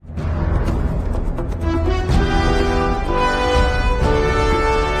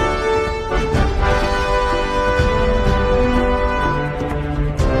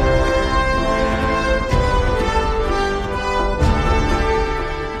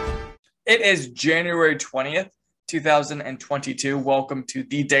It is January 20th, 2022. Welcome to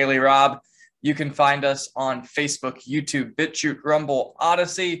The Daily Rob. You can find us on Facebook, YouTube, BitChute, Rumble,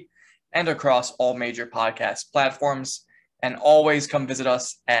 Odyssey, and across all major podcast platforms. And always come visit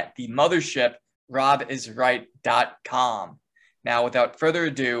us at the mothership, robisright.com. Now, without further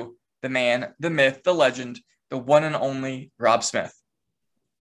ado, the man, the myth, the legend, the one and only Rob Smith.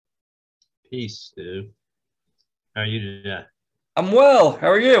 Peace, dude. How are you today? I'm well. How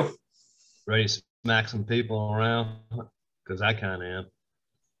are you? Ready to smack some people around? Because I kind of am.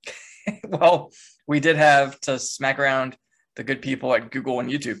 Well, we did have to smack around the good people at Google and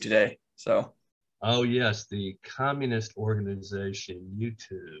YouTube today. So, oh yes, the communist organization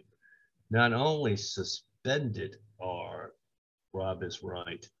YouTube not only suspended our Rob is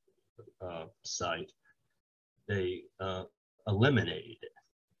Right site, they eliminated it.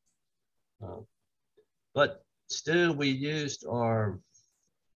 But still, we used our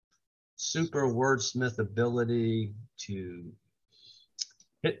super wordsmith ability to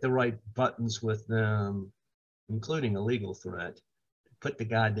hit the right buttons with them, including a legal threat, to put the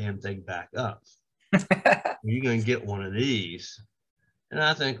goddamn thing back up. You're going to get one of these. And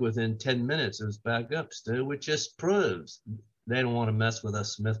I think within 10 minutes it was back up, Stu, which just proves they don't want to mess with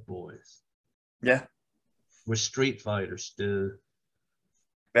us Smith boys. Yeah. We're street fighters, Stu.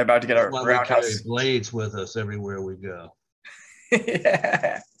 They're about to get That's our why roundhouse. we carry blades with us everywhere we go.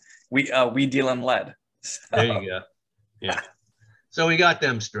 Yeah. We deal in lead. So. There you go. Yeah. So we got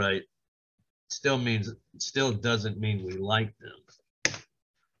them straight. Still doesn't mean we like them.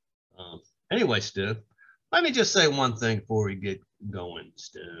 Anyway, Stu, let me just say one thing before we get going,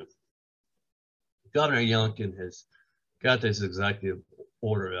 Stu. Governor Youngkin has got this executive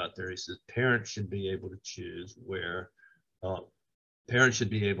order out there. He says parents should be able to choose whether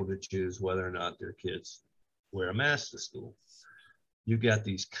or not their kids wear a mask to school. You've got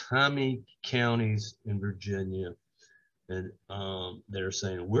these commie counties in Virginia, and they're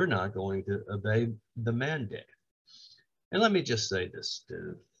saying we're not going to obey the mandate. And let me just say this,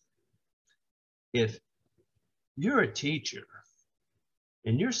 Stu. If you're a teacher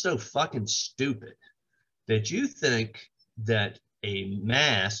and you're so fucking stupid that you think that a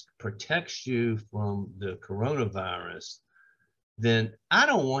mask protects you from the coronavirus, then I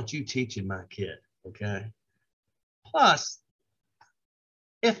don't want you teaching my kid, okay? Plus,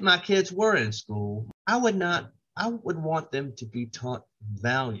 if my kids were in school, I would want them to be taught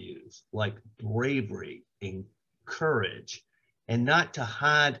values like bravery and courage, and not to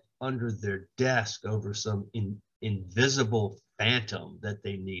hide under their desk over some invisible phantom that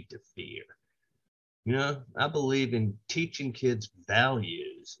they need to fear. You know, I believe in teaching kids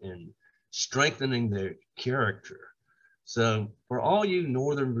values and strengthening their character. So for all you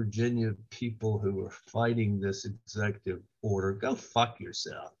Northern Virginia people who are fighting this executive order, go fuck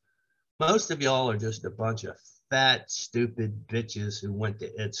yourself. Most of y'all are just a bunch of fat, stupid bitches who went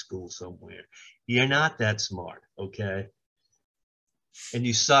to ed school somewhere. You're not that smart, okay? And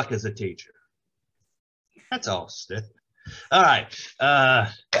you suck as a teacher. That's all, Steve. All right.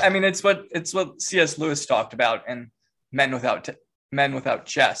 I mean, it's what C.S. Lewis talked about in Men Without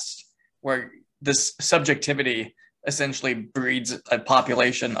Chest, where this subjectivity essentially breeds a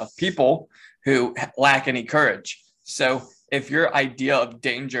population of people who lack any courage. So if your idea of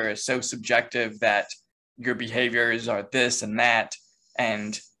danger is so subjective that your behaviors are this and that,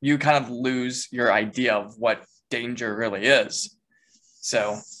 and you kind of lose your idea of what danger really is.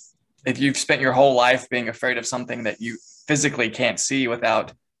 So if you've spent your whole life being afraid of something that you physically can't see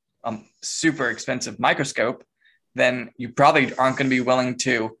without a super expensive microscope, then you probably aren't going to be willing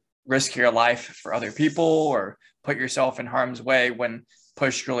to risk your life for other people or put yourself in harm's way when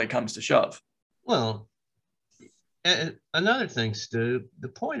push really comes to shove. Well, and another thing, Stu, the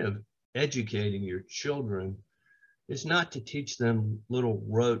point of educating your children is not to teach them little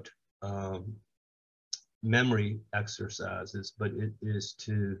rote memory exercises, but it is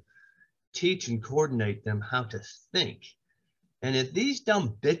to teach and coordinate them how to think. And if these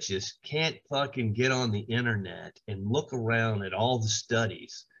dumb bitches can't fucking get on the internet and look around at all the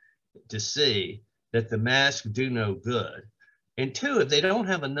studies to see that the masks do no good, and two, if they don't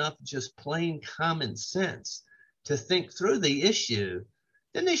have enough just plain common sense to think through the issue,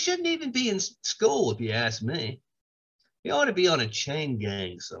 then they shouldn't even be in school, if you ask me. You ought to be on a chain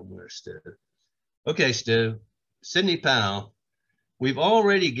gang somewhere, Stu. Okay, Stu, Sidney Powell, we've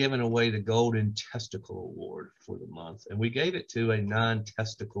already given away the Golden Testicle Award for the month, and we gave it to a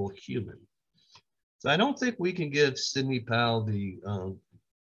non-testicle human. So I don't think we can give Sidney Powell the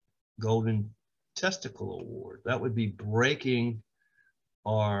Golden Testicle Award. That would be breaking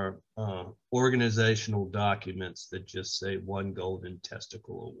are organizational documents that just say one golden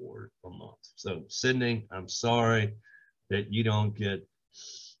testicle award a month. So Sydney, I'm sorry that you don't get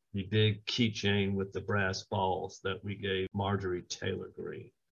the big keychain with the brass balls that we gave Marjorie Taylor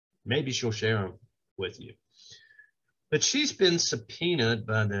Greene. Maybe she'll share them with you. But she's been subpoenaed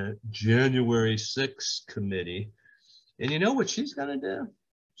by the January 6th committee. And you know what she's going to do?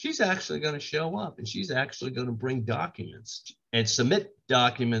 She's actually going to show up, and she's actually going to bring documents and submit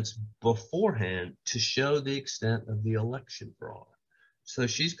documents beforehand to show the extent of the election fraud. So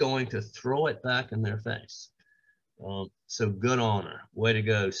she's going to throw it back in their face. So good on her. Way to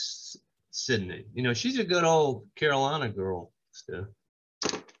go, Sydney. You know, she's a good old Carolina girl, Stu. I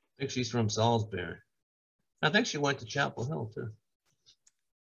think she's from Salisbury. I think she went to Chapel Hill, too.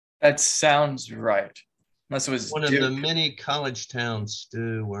 That sounds right. Unless it was one of the many college towns,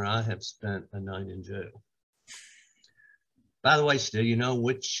 Stu, where I have spent a night in jail. By the way, Stu, you know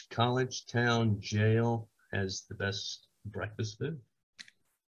which college town jail has the best breakfast food?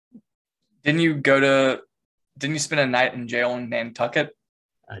 Didn't you spend a night in jail in Nantucket?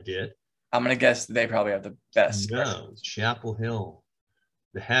 I did. I'm going to guess they probably have the best. No, Chapel Hill.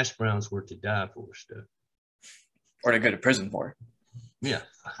 The hash browns were to die for, Stu. Or to go to prison for. Yeah.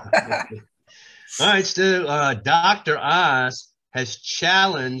 All right, Stu. Dr. Oz has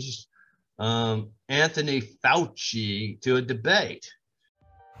challenged Anthony Fauci to a debate.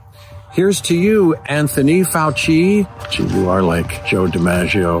 Here's to you, Anthony Fauci. Gee, you are like Joe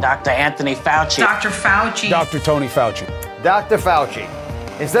DiMaggio. Dr. Anthony Fauci. Dr. Fauci. Dr. Tony Fauci. Dr. Fauci.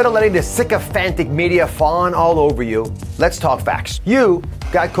 Instead of letting the sycophantic media fawn all over you, let's talk facts. You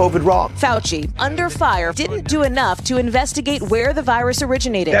got COVID wrong. Fauci, under fire, didn't do enough to investigate where the virus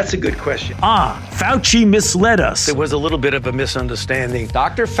originated. That's a good question. Fauci misled us. There was a little bit of a misunderstanding.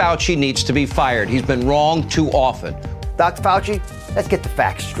 Dr. Fauci needs to be fired. He's been wrong too often. Dr. Fauci, let's get the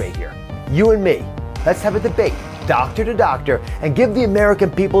facts straight here. You and me, let's have a debate, doctor to doctor, and give the American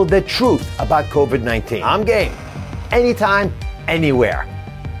people the truth about COVID-19. I'm game. Anytime, anywhere.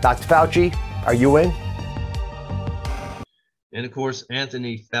 Dr. Fauci, are you in? And of course,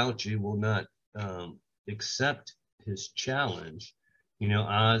 Anthony Fauci will not accept his challenge. You know,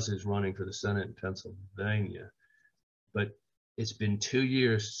 Oz is running for the Senate in Pennsylvania, but it's been 2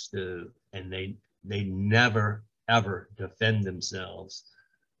 years, and they never, ever defend themselves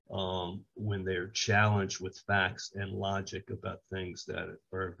when they're challenged with facts and logic about things that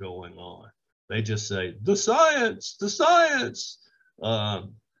are going on. They just say, the science, the science.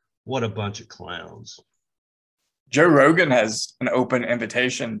 What a bunch of clowns. Joe Rogan has an open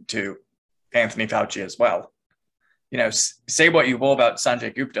invitation to Anthony Fauci as well. You know, say what you will about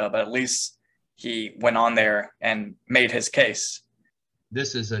Sanjay Gupta, but at least he went on there and made his case.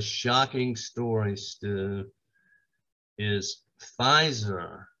 This is a shocking story, Stu. Is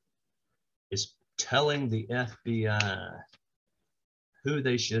Pfizer is telling the FBI who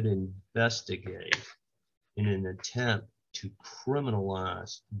they should investigate in an attempt to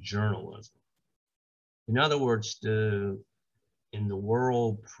criminalize journalism. In other words, in the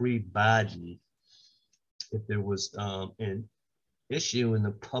world pre-Biden, if there was an issue in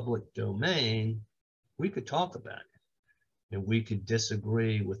the public domain, we could talk about it, and we could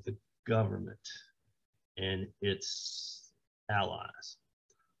disagree with the government and its allies.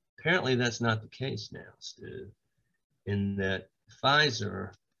 Apparently, that's not the case now, Stu, in that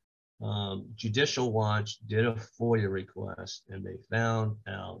Pfizer, Judicial Watch did a FOIA request, and they found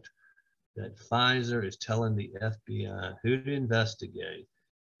out that Pfizer is telling the FBI who to investigate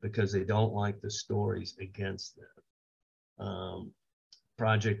because they don't like the stories against them.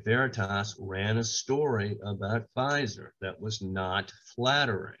 Project Veritas ran a story about Pfizer that was not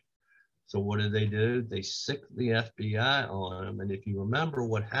flattering. So what did they do? They sicked the FBI on them. And if you remember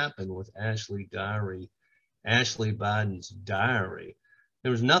what happened with Ashley Biden's diary,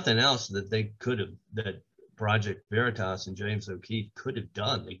 there was nothing else that they could have, that Project Veritas and James O'Keefe could have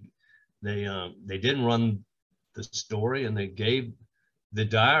done. They didn't run the story, and they gave the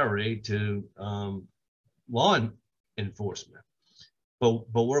diary to law enforcement. But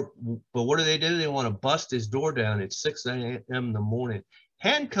what do? They want to bust his door down at 6 a.m. in the morning,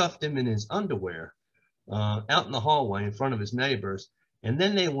 handcuffed him in his underwear out in the hallway in front of his neighbors, and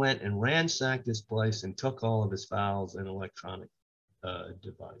then they went and ransacked his place and took all of his files and electronic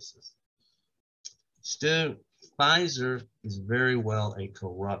devices. Stu, Pfizer is very well a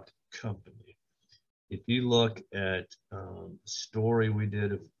corrupt company. If you look at a story we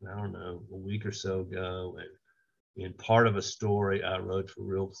did, I don't know, a week or so ago, and in part of a story I wrote for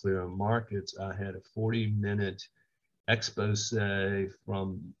Real Clear Markets, I had a 40-minute expose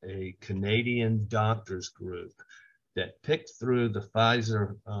from a Canadian doctors group that picked through the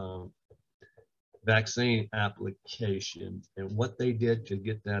Pfizer vaccine application, and what they did to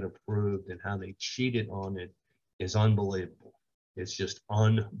get that approved and how they cheated on it is unbelievable. It's just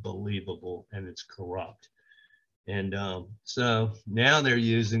unbelievable, and it's corrupt. And so now they're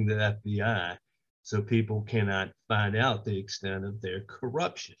using the FBI so people cannot find out the extent of their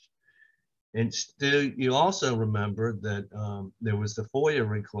corruption. And still, you also remember that there was the FOIA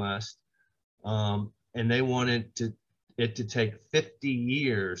request, and they wanted it to take 50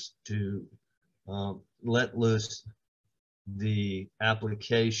 years to let loose the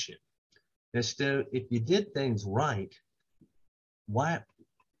application. And still, if you did things right, why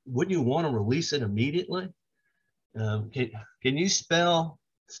wouldn't you want to release it immediately? Can you spell,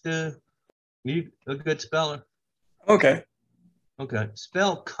 Stu? You a good speller? Okay. Okay.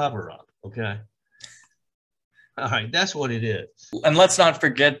 Spell cover up. Okay. All right. That's what it is. And let's not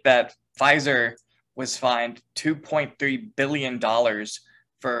forget that Pfizer was fined $2.3 billion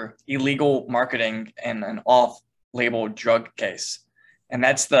for illegal marketing in an off-label drug case. And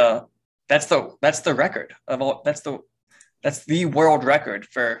that's the record of all. That's the world record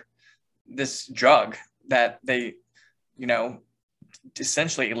for this drug that they,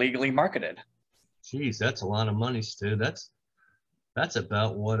 essentially illegally marketed. Geez, that's a lot of money, Stu. That's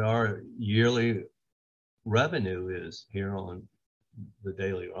about what our yearly revenue is here on the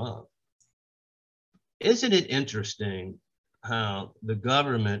Daily Rock. Isn't it interesting how the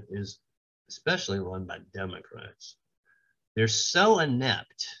government is, especially run by Democrats, they're so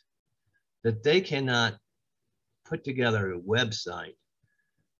inept that they cannot put together a website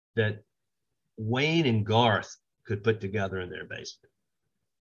that Wayne and Garth could put together in their basement.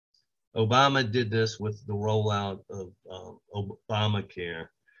 Obama did this with the rollout of Obamacare.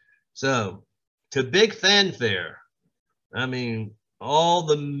 So, to big fanfare, I mean, all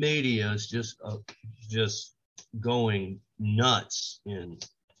the media is just going nuts in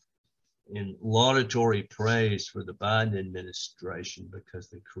laudatory praise for the Biden administration because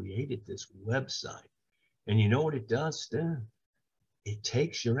they created this website. And you know what it does, Stu? It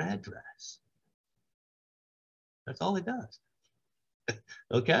takes your address. That's all it does.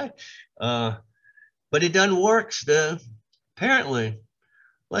 Okay? But it doesn't work, Stu. Apparently,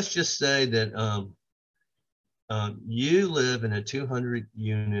 let's just say that you live in a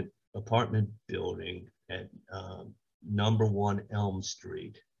 200-unit apartment building at number 1 Elm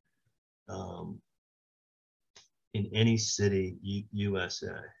Street in any city,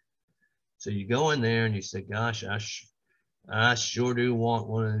 USA. So you go in there and you say, gosh, I sure do want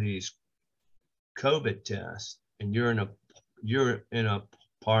one of these COVID tests. And you're in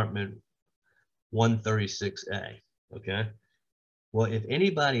apartment 136A, okay? Well, if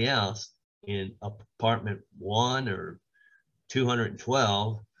anybody else in apartment 1 or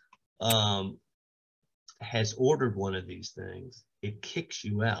 212 has ordered one of these things, it kicks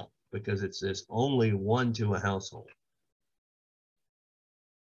you out because it says only 1 to a household.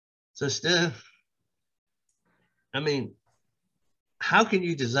 So, Steph, I mean, how can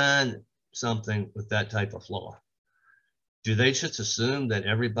you design something with that type of flaw? Do they just assume that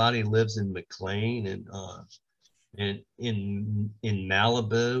everybody lives in McLean and in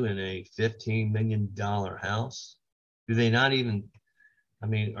Malibu in a $15 million house? Do they not even, I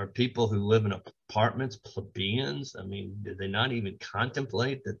mean, are people who live in apartments plebeians? I mean, do they not even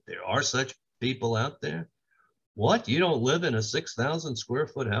contemplate that there are such people out there? What? You don't live in a 6,000 square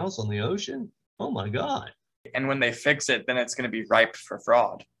foot house on the ocean? Oh my God. And when they fix it, then it's going to be ripe for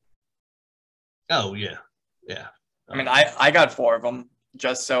fraud. Oh, yeah. Yeah. I mean, I got 4 of them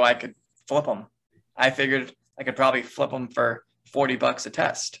just so I could flip them. I figured I could probably flip them for $40 a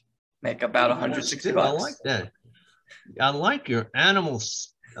test, make about $160. I like that. I like your animal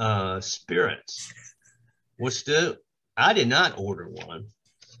spirits. Well, Stu, I did not order one.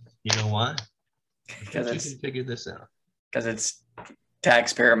 You know why? Because you can figure this out. Because it's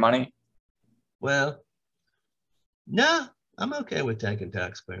taxpayer money. Well, no, I'm okay with taking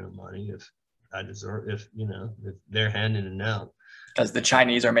taxpayer money if I deserve, if they're handing it out. Because the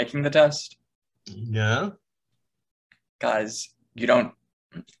Chinese are making the test? No. Guys,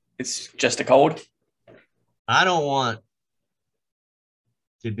 it's just a cold? I don't want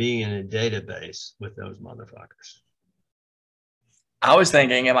to be in a database with those motherfuckers. I was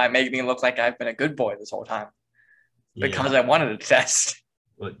thinking it might make me look like I've been a good boy this whole time because I wanted a test.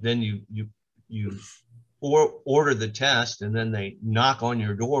 But then you order the test and then they knock on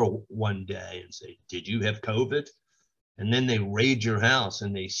your door one day and say, did you have COVID? And then they raid your house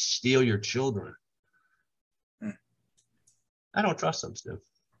and they steal your children. I don't trust them, Stu.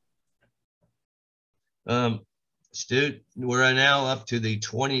 Stu, we're now up to the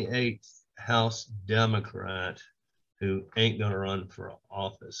 28th House Democrat who ain't going to run for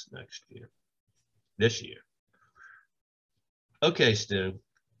office this year. Okay, Stu.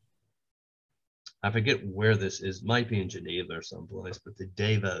 I forget where this is. Might be in Geneva or someplace, but the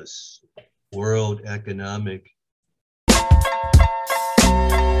Davos World Economic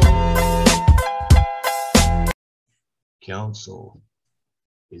Council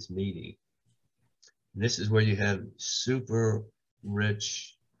is meeting. And this is where you have super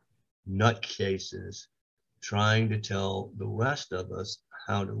rich nutcases trying to tell the rest of us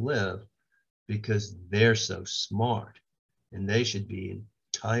how to live because they're so smart and they should be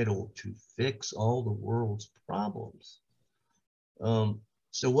entitled to fix all the world's problems.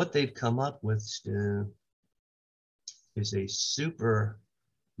 So what they've come up with, Stu, is a super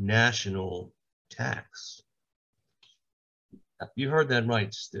national tax. You heard that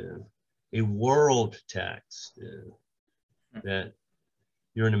right, Stu. A world tax, Stu. That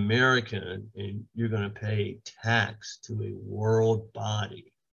you're an American and you're going to pay tax to a world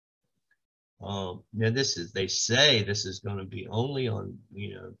body. Now they say this is going to be only on,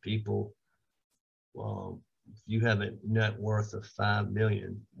 people, if you have a net worth of 5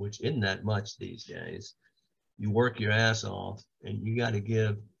 million, which isn't that much these days, you work your ass off and you got to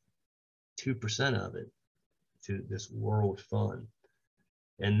give 2% of it to this world fund.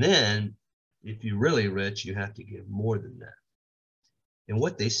 And then if you're really rich, you have to give more than that. And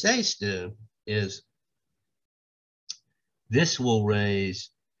what they say, Stu, is this will raise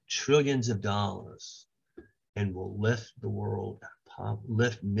trillions of dollars and will lift the world,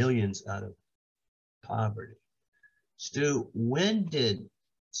 lift millions out of poverty. Stu, when did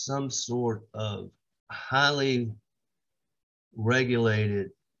some sort of highly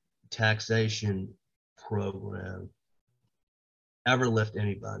regulated taxation program ever lift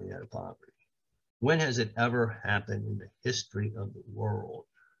anybody out of poverty? When has it ever happened in the history of the world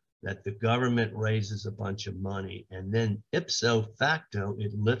that the government raises a bunch of money and then ipso facto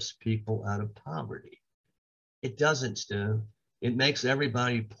it lifts people out of poverty? It doesn't, Stu. It makes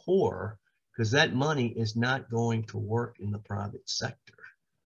everybody poor because that money is not going to work in the private sector.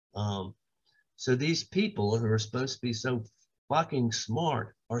 So these people who are supposed to be so fucking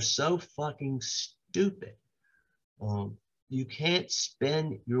smart are so fucking stupid. You can't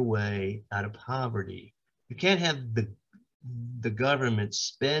spend your way out of poverty. You can't have the government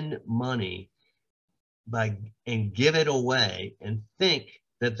spend money and give it away and think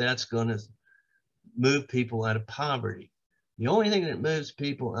that that's going to move people out of poverty. The only thing that moves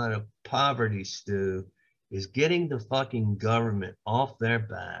people out of poverty, Stu, is getting the fucking government off their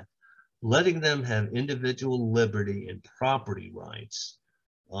back, letting them have individual liberty and property rights,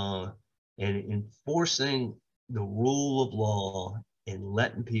 and enforcing the rule of law and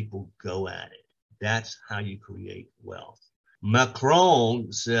letting people go at it. That's how you create wealth.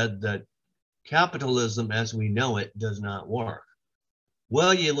 Macron said that capitalism as we know it does not work.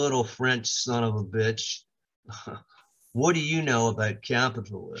 Well, you little French son of a bitch, what do you know about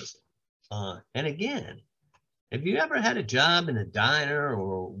capitalism? And again, have you ever had a job in a diner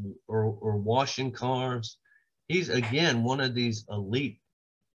or washing cars? He's again one of these elite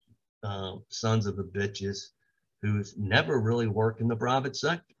sons of a bitches who's never really worked in the private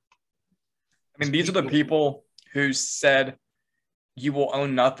sector. I mean, these are the people who said you will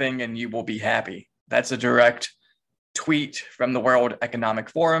own nothing and you will be happy. That's a direct tweet from the World Economic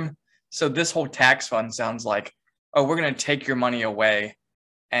Forum. So this whole tax fund sounds like, oh, we're going to take your money away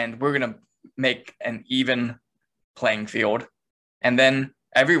and we're going to make an even playing field. And then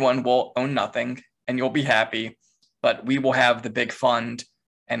everyone will own nothing and you'll be happy, but we will have the big fund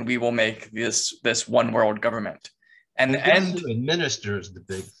and we will make this one world government. And who administers the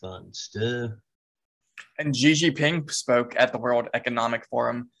big funds, Stu? And Xi Jinping spoke at the World Economic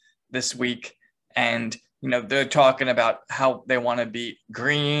Forum this week, and they're talking about how they want to be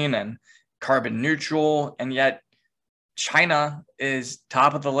green and carbon neutral, and yet China is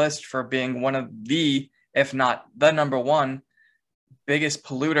top of the list for being one of the, if not the number one, biggest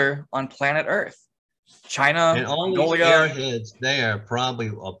polluter on planet Earth. China, and all Mongolia, these airheads there probably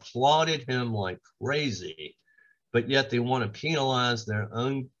applauded him like crazy, but yet they want to penalize their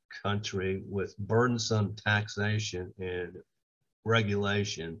own country with burdensome taxation and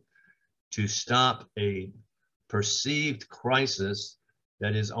regulation to stop a perceived crisis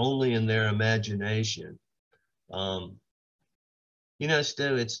that is only in their imagination. Stu,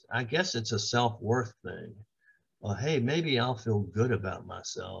 I guess it's a self-worth thing. Hey, maybe I'll feel good about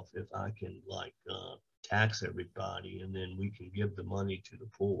myself if I can tax everybody and then we can give the money to the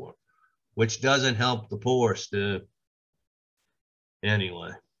poor, which doesn't help the poor, Stu.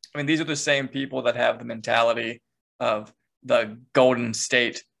 Anyway. I mean, these are the same people that have the mentality of the Golden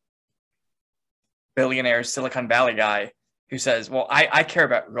State billionaire Silicon Valley guy who says, well, I care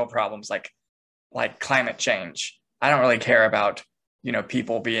about real problems like climate change. I don't really care about,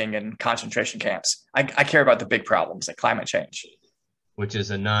 people being in concentration camps. I care about the big problems like climate change. Which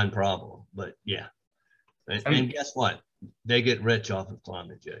is a non-problem, but yeah. And guess what? They get rich off of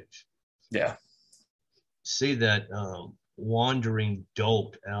climate change. Yeah. See that wandering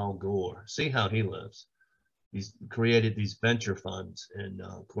dope Al Gore. See how he lives. He's created these venture funds, and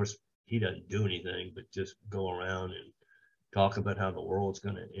of course he doesn't do anything but just go around and talk about how the world's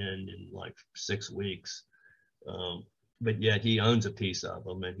going to end in like 6 weeks. But yet he owns a piece of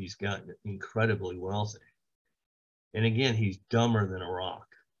them, and he's gotten incredibly wealthy. And again, he's dumber than a rock.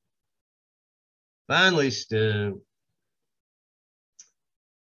 Finally, Stu,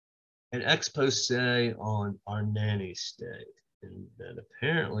 an expose on our nanny state, and that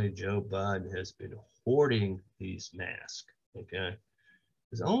apparently Joe Biden has been hoarding these masks, okay?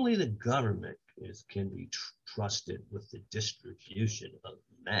 Because only the government can be trusted with the distribution of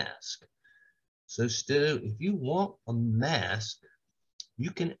masks. So, Stu, if you want a mask,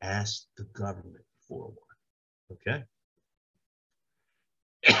 you can ask the government for one. Okay.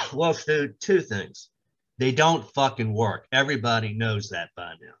 Well, Stu, 2 things. They don't fucking work. Everybody knows that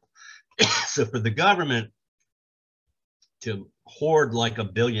by now. So for the government to hoard like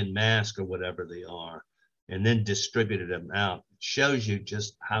 1 billion masks or whatever they are, and then distribute them out, shows you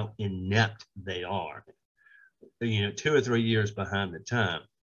just how inept they are. 2 or 3 years behind the time.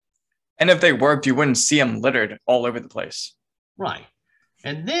 And if they worked, you wouldn't see them littered all over the place. Right.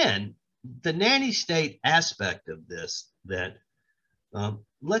 And then the nanny state aspect of this, that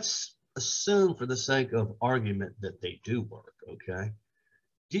let's assume for the sake of argument that they do work, okay?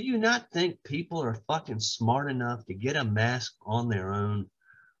 Do you not think people are fucking smart enough to get a mask on their own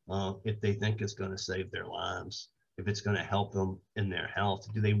if they think it's going to save their lives, if it's going to help them in their health?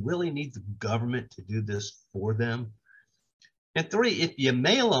 Do they really need the government to do this for them? And 3, if you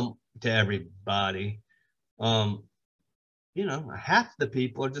mail them to everybody, half the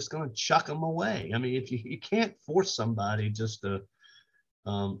people are just going to chuck them away. I mean, if you can't force somebody just to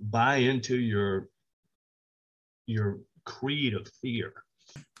buy into your creed of fear.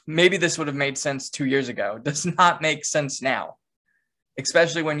 Maybe this would have made sense 2 years ago. It does not make sense now,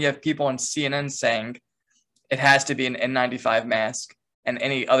 especially when you have people on CNN saying it has to be an N95 mask and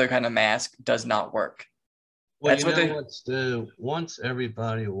any other kind of mask does not work. Well, that's once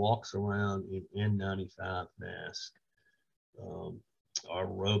everybody walks around in N95 mask, our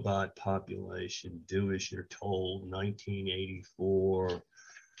robot population, do as you're told, 1984,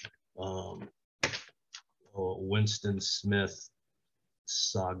 Winston Smith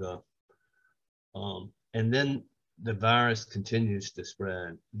saga, and then the virus continues to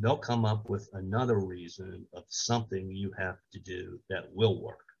spread, they'll come up with another reason of something you have to do that will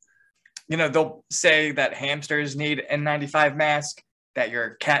work. They'll say that hamsters need N95 mask, that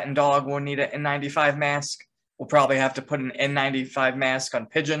your cat and dog will need an N95 mask. We'll probably have to put an N95 mask on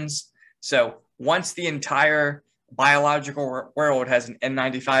pigeons. So once the entire biological world has an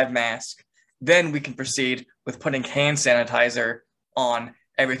N95 mask, then we can proceed with putting hand sanitizer on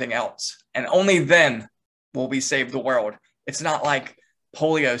everything else. And only then will we save the world. It's not like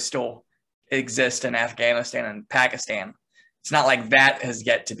polio still exists in Afghanistan and Pakistan. It's not like that has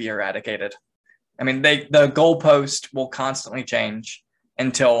yet to be eradicated. I mean, the goalpost will constantly change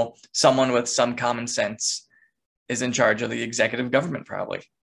until someone with some common sense is in charge of the executive government, probably.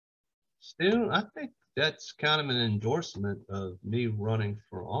 Stu, I think that's kind of an endorsement of me running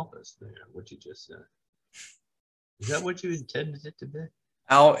for office there, what you just said. Is that what you intended it to be?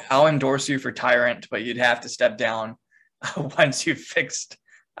 I'll endorse you for tyrant, but you'd have to step down once you've fixed,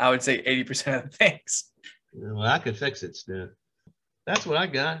 I would say, 80% of the things. Well, I could fix it, Stu. That's what I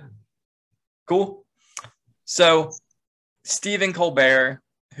got. Cool. So, Stephen Colbert,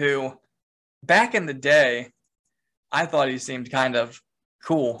 who back in the day, I thought he seemed kind of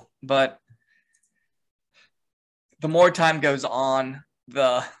cool, but the more time goes on,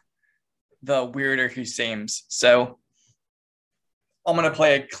 the weirder he seems. So I'm going to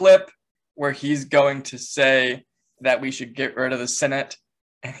play a clip where he's going to say that we should get rid of the Senate.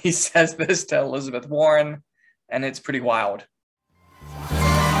 And he says this to Elizabeth Warren, and it's pretty wild.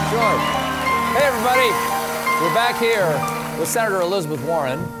 Sure. Hey, everybody. We're back here with Senator Elizabeth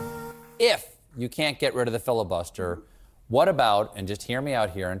Warren. If you can't get rid of the filibuster, what about, and just hear me out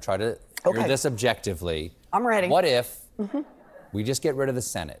here and try to hear this objectively. I'm ready. What if we just get rid of the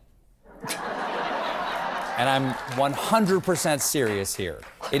Senate? And I'm 100% serious here.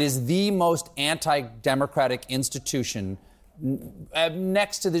 It is the most anti-democratic institution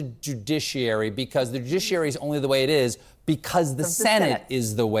next to the judiciary, because the judiciary is only the way it is because the Senate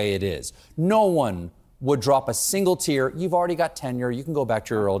is the way it is. No one would drop a single tear. You've already got tenure. You can go back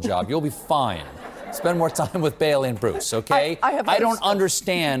to your old job. You'll be fine. Spend more time with Bailey and Bruce, okay? I don't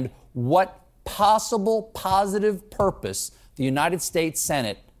understand what possible positive purpose the United States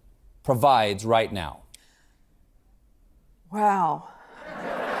Senate provides right now. Wow.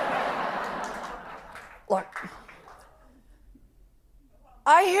 Look,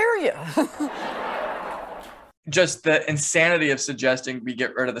 I hear you. Just the insanity of suggesting we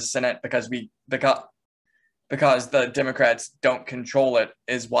get rid of the Senate because the Democrats don't control it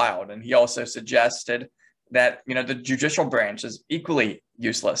is wild. And he also suggested that, the judicial branch is equally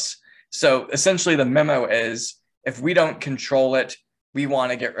useless. So essentially the memo is, if we don't control it, we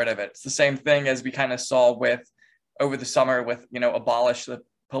want to get rid of it. It's the same thing as we kind of saw over the summer with, abolish the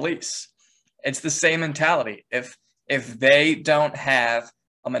police. It's the same mentality. If they don't have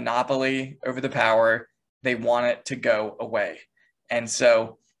a monopoly over the power, they want it to go away. And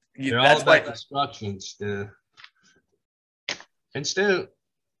so that's all about instructions, Stu. And Stu,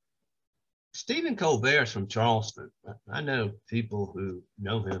 Stephen Colbert's from Charleston. I know people who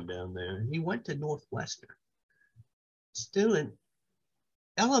know him down there. He went to Northwestern. Stu, an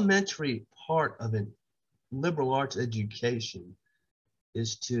elementary part of a liberal arts education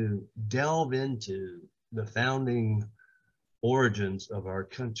is to delve into the founding origins of our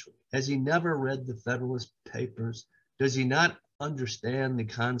country. Has he never read the Federalist Papers? Does he not understand the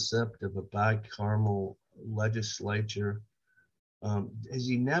concept of a bicameral legislature? Has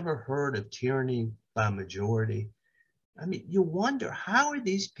he never heard of tyranny by majority? I mean, you wonder, how are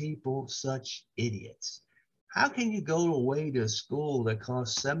these people such idiots? How can you go away to a school that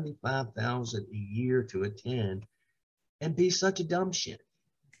costs $75,000 a year to attend and be such a dumb shit?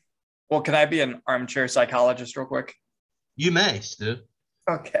 Well, can I be an armchair psychologist real quick? You may, Stu.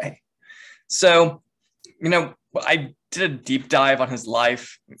 Okay. So, I did a deep dive on his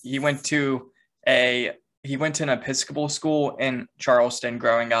life. He went to an Episcopal school in Charleston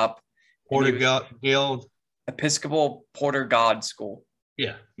growing up. Porter Guild. Episcopal Porter God School.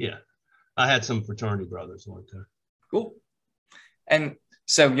 Yeah. I had some fraternity brothers like that. Cool. And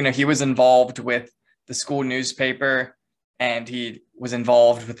so, he was involved with the school newspaper, and he was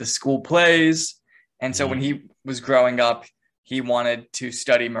involved with the school plays. And so when he was growing up, he wanted to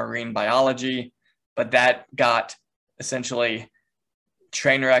study marine biology, but that got essentially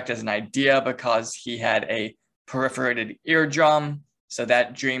train wrecked as an idea because he had a perforated eardrum. So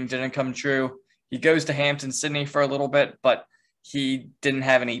that dream didn't come true. He goes to Hampton-Sydney for a little bit, but he didn't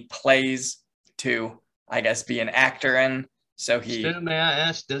have any plays to, I guess, be an actor in. So may I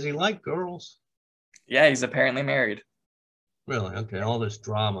ask, does he like girls? Yeah, he's apparently married. Really? Okay. All this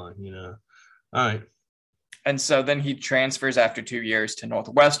drama, All right. And so then he transfers after 2 years to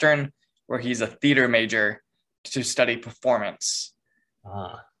Northwestern, where he's a theater major to study performance.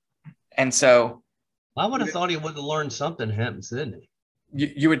 And so I would have thought he would have learned something in Hampton-Sydney.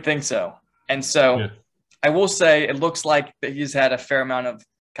 You would think so. And so I will say it looks like that he's had a fair amount of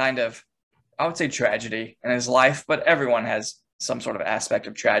I would say tragedy in his life, but everyone has some sort of aspect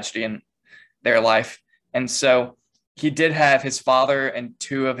of tragedy in their life. And so he did have his father and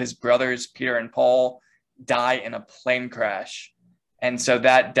two of his brothers, Peter and Paul, die in a plane crash. And so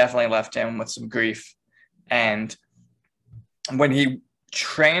that definitely left him with some grief. And when he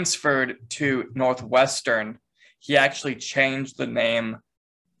transferred to Northwestern, he actually changed the name.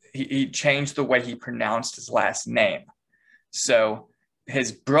 He changed the way he pronounced his last name. So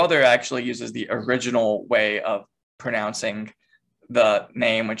his brother actually uses the original way of pronouncing the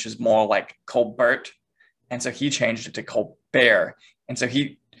name, which is more like Colbert. And so he changed it to Colbert. And so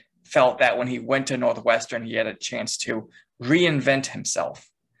he felt that when he went to Northwestern, he had a chance to reinvent himself.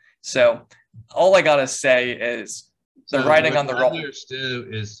 So all I got to say is the writing on the wall is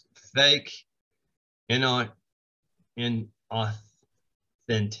fake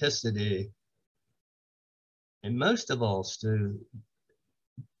inauthenticity. And most of all, Stu,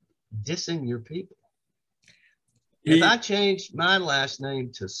 dissing your people. If I changed my last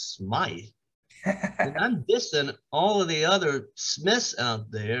name to Smythe, and I'm dissing all of the other Smiths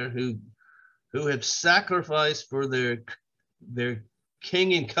out there who have sacrificed for their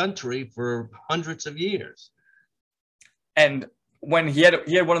king and country for hundreds of years. And when he had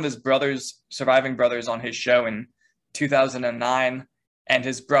one of his surviving brothers on his show in 2009, and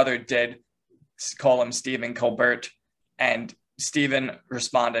his brother did call him Stephen Colbert, and Stephen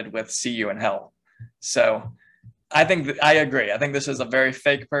responded with "See you in hell." So I think I agree. I think this is a very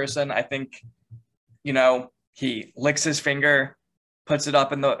fake person. I think, he licks his finger, puts it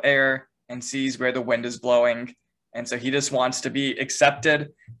up in the air, and sees where the wind is blowing. And so he just wants to be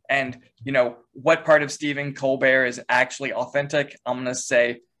accepted. And, you know, what part of Stephen Colbert is actually authentic? I'm going to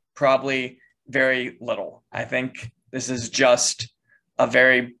say probably very little. I think this is just a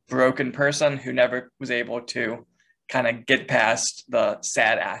very broken person who never was able to kind of get past the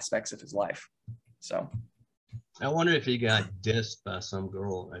sad aspects of his life. So I wonder if he got dissed by some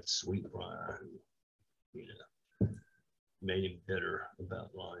girl at Sweetbriar who, you know, made him bitter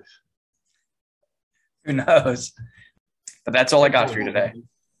about life. Who knows? But that's all I got for you today.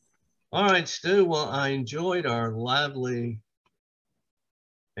 All right, Stu. Well, I enjoyed our lively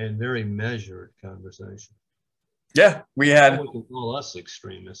and very measured conversation. Yeah, we had. We can call us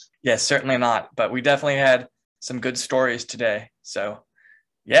extremists. Yes, certainly not. But we definitely had some good stories today. So,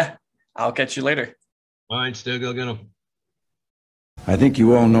 yeah, I'll catch you later. All right, Stu, go get them. I think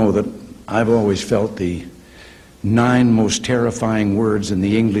you all know that I've always felt the 9 most terrifying words in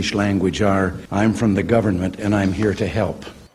the English language are, "I'm from the government and I'm here to help."